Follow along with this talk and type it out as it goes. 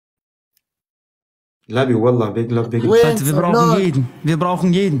Love you, Wallah. Big love, big Leute, wir brauchen jeden. Wir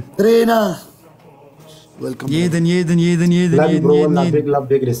brauchen jeden. Trainer. Welcome. Jeden. Love you, bro. Wallah. Big love,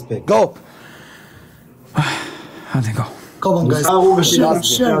 big respect. Go. Warte, go. Come on, guys.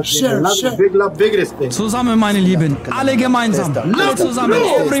 Share. Big love, big respect. Zusammen, meine Lieben. Alle gemeinsam. Alle zusammen.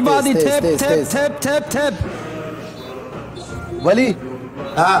 Everybody tap. वली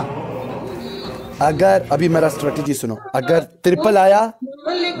हाँ अगर अभी मेरा strategy सुनो, अगर triple आया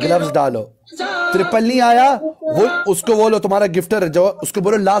gloves डालो, triple नहीं आया वो उसको बोलो तुम्हारा गिफ्टर जो उसको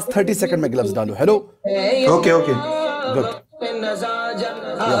बोलो लास्ट 30 सेकंड में ग्लव्स डालो. हेलो ओके गुड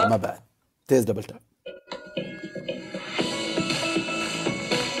या my bad Tej double tap.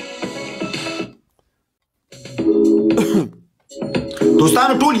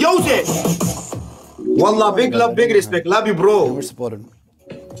 दोस्तानो tool यो से Wallah, big love, big respect. Love you, bro.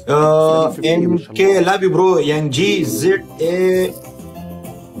 MK, love you, bro. Young G, Z-A-I.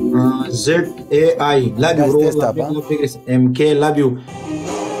 Love you, bro. Wallah, big love, big respect. MK, love you.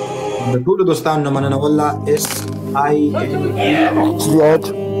 بتقولوا دوستان نمانا والله S-I-N-E.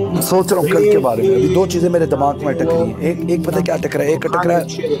 सोच रहा हूँ कल के बारे में. अभी दो चीजें मेरे दिमाग में अटक रही हैं. एक पता क्या अटक रहा है? एक अटक रहा है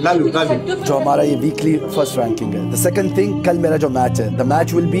जो हमारा ये वीकली फर्स्ट रैंकिंग है. द सेकंड थिंग, कल मेरा जो मैच है, द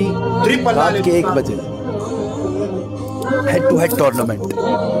मैच विल बी रात के 1 बजे, head to head tournament.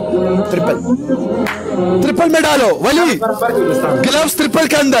 Triple में डालो वली, ग्लव्स ट्रिपल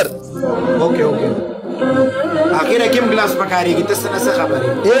के अंदर. ओके आखिर किम ग्लव्स पका रही है? कितने से खबर है?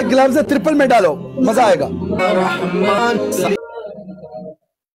 एक ग्लव्स है, ट्रिपल में डालो, मजा आएगा.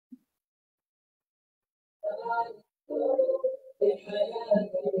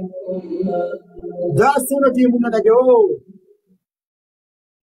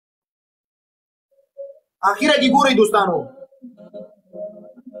 आखिर की पूरी दोस्तानों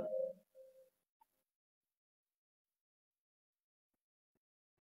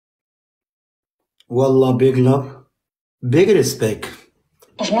Wallah, big love, big respect.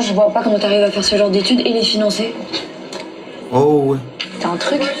 Franchement, je vois pas comment t'arrives à faire ce genre d'études et les financer. Oh. T'as un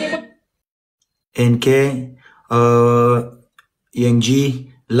truc? NK, Young G,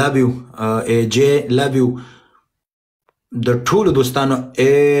 love you. AJ, love you. The true dostano,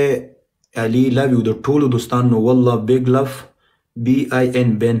 Ali, love you. The true dostano, Wallah, big love. B-I-N,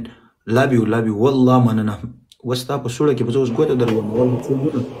 Ben, love you. Wallah, manana. What's up? Sura ki bazo usgote darwa.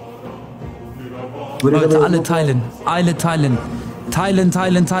 Wallah, Leute, alle teilen. Teilen.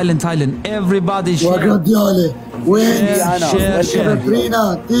 Everybody share. Share.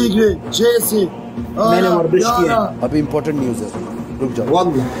 मैंने वर्जिश की है. अभी important news है, रुक जाओ.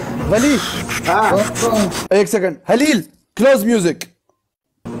 Wallah. Wali 1 second. Haleem, close music.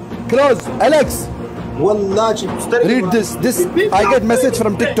 Close. Alex. Wallah, read this. I get message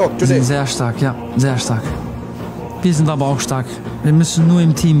from TikTok today. Wir sind sehr stark, ja, sehr stark. Wir sind aber auch stark. Wir müssen nur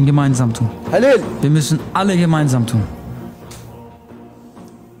im Team gemeinsam tun. Halil. Wir müssen alle gemeinsam tun.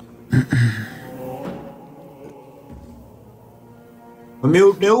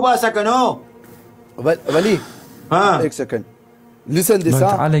 Mute ne uba sakano. Wali. हाँ. 1 second. Listen this.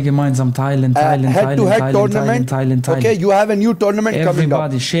 Leute, alle gemeinsam teilen. Head-to-head tournament. Okay, you have a new tournament coming up.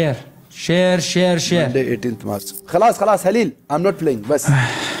 Everybody share. Monday 18th March. خلاص Halil. I'm not playing. بس.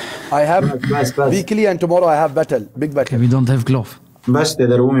 I have weekly and tomorrow I have battle. Big battle. Okay, we don't have glove. बस ते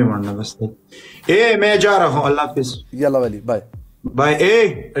दरूमी मारना बस ते. मैं जा रहा हूँ. अल्लाह हाफिज. Yalla वली. Bye. Bye.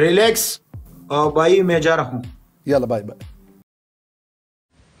 Relax. और bye मैं जा रहा हूँ. Yalla bye.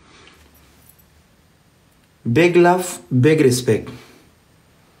 Big love, big respect.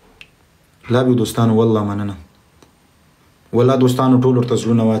 Love you dostano wallah manana. Wallah dostano tolo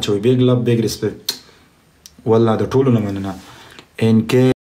tazluna wacho. Big love, big respect. Wallah the tolo na manana. NK